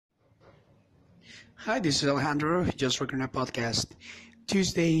Hi, this is Alejandro, just recording a podcast.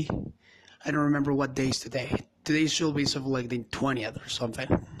 Tuesday, I don't remember what day is today. Today should be something like the 20th or something,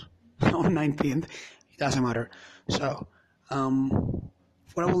 or 19th, it doesn't matter. So,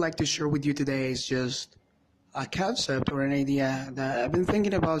 what I would like to share with you today is just a concept or an idea that I've been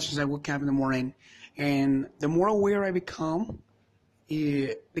thinking about since I woke up in the morning. And the more aware I become,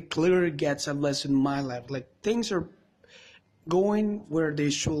 the clearer it gets a lesson in my life. Like, things are going where they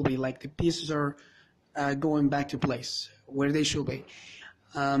should be, like the pieces are going back to place where they should be.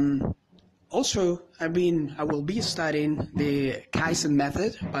 Um, Also, I will be studying the Kaizen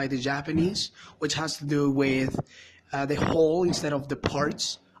method by the Japanese, which has to do with the whole instead of the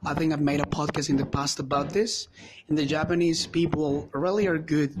parts. I think I've made a podcast in the past about this, and the Japanese people really are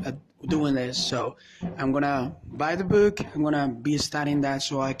good at doing this. So I'm gonna buy the book. I'm gonna be studying that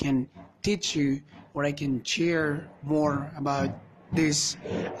so I can teach you or I can share more about these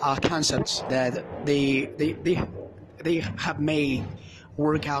concepts that they have made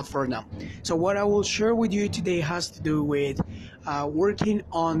work out for them. So what I will share with you today has to do with working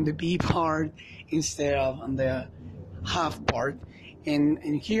on the B part instead of on the half part. And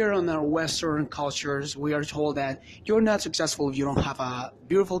here on our Western cultures, we are told that you're not successful if you don't have a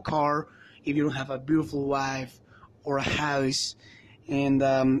beautiful car, if you don't have a beautiful wife or a house, and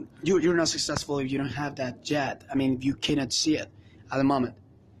you're not successful if you don't have that jet. I mean, if you cannot see it at the moment.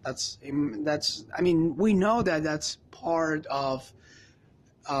 That's. I mean, we know that that's part of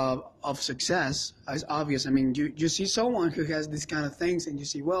success. It's obvious. I mean, you see someone who has these kind of things, and you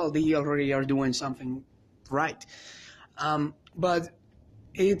see, well, they already are doing something right. But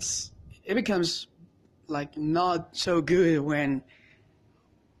it becomes like not so good when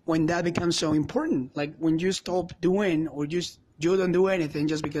that becomes so important. Like when you stop doing or you don't do anything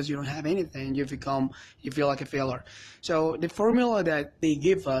just because you don't have anything, you feel like a failure. So the formula that they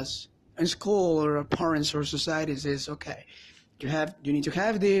give us in school or our parents or societies is okay. You need to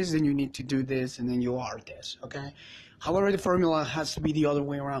have this, then you need to do this, and then you are this. Okay. However, the formula has to be the other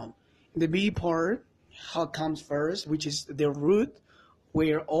way around. The B part, how it comes first, which is the root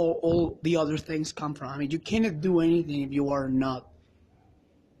where all the other things come from. I mean, you cannot do anything if you are not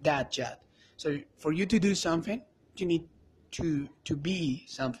that yet. So for you to do something, you need to be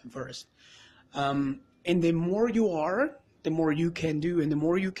something first. And the more you are, the more you can do, and the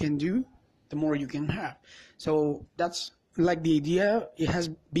more you can do, the more you can have. So that's like the idea. It has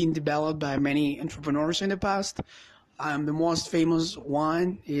been developed by many entrepreneurs in the past. The most famous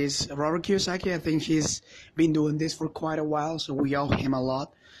one is Robert Kiyosaki. I think he's been doing this for quite a while, so we owe him a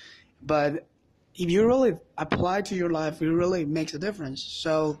lot. But if you really apply to your life, it really makes a difference.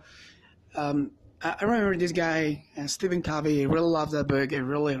 So I remember this guy, Stephen Covey. I really love that book. I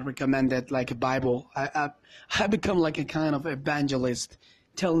really recommend it like a Bible. I become like a kind of evangelist,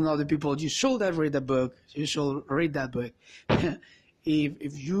 telling other people you should have read the book. You should read that book.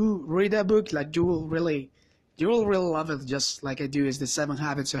 If you read that book, like you will really love it. Just like I do, is the 7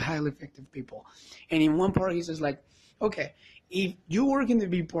 Habits of Highly Effective People. And in one part, he says like, okay, if you work in the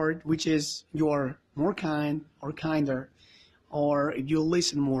B part, which is you're more kind or kinder, or if you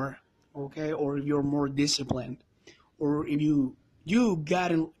listen more, okay, or if you're more disciplined, or if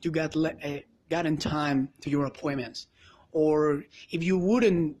got in time to your appointments, or if you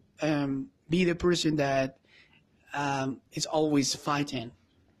wouldn't be the person that is always fighting.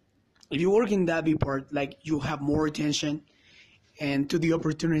 If you work in that B part, like you have more attention and to the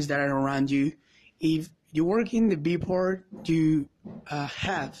opportunities that are around you. If you work in the B part, you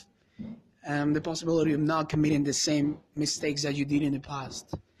have the possibility of not committing the same mistakes that you did in the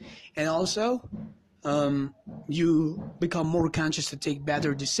past. And also, you become more conscious to take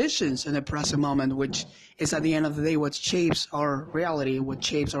better decisions in the present moment, which is at the end of the day what shapes our reality, what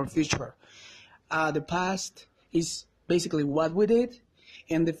shapes our future. The past is basically what we did,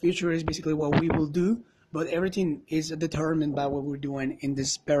 and the future is basically what we will do, but everything is determined by what we're doing in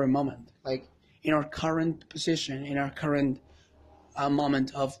this very moment, like in our current position, in our current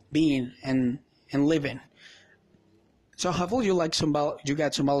moment of being and living. So hopefully you got some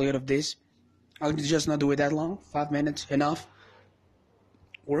value out of this. I'll just not do it that long. 5 minutes, enough.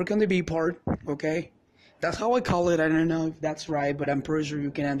 Work on the B part, okay? That's how I call it. I don't know if that's right, but I'm pretty sure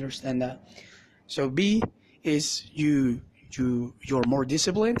you can understand that. So B is you're more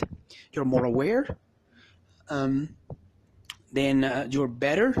disciplined, you're more aware, then you're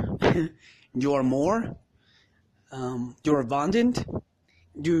better, you're more, you're abundant,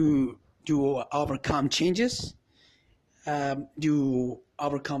 you overcome changes, you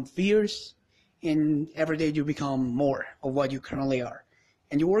overcome fears, and every day you become more of what you currently are.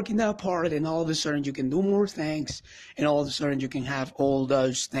 and you work in that part, and all of a sudden you can do more things, and all of a sudden you can have all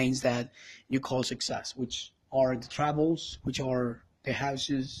those things that you call success, which are the travels, which are the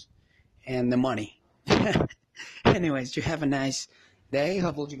houses, and the money. Anyways, you have a nice day.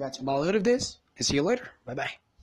 Hopefully you got some value out of this, and see you later. Bye bye.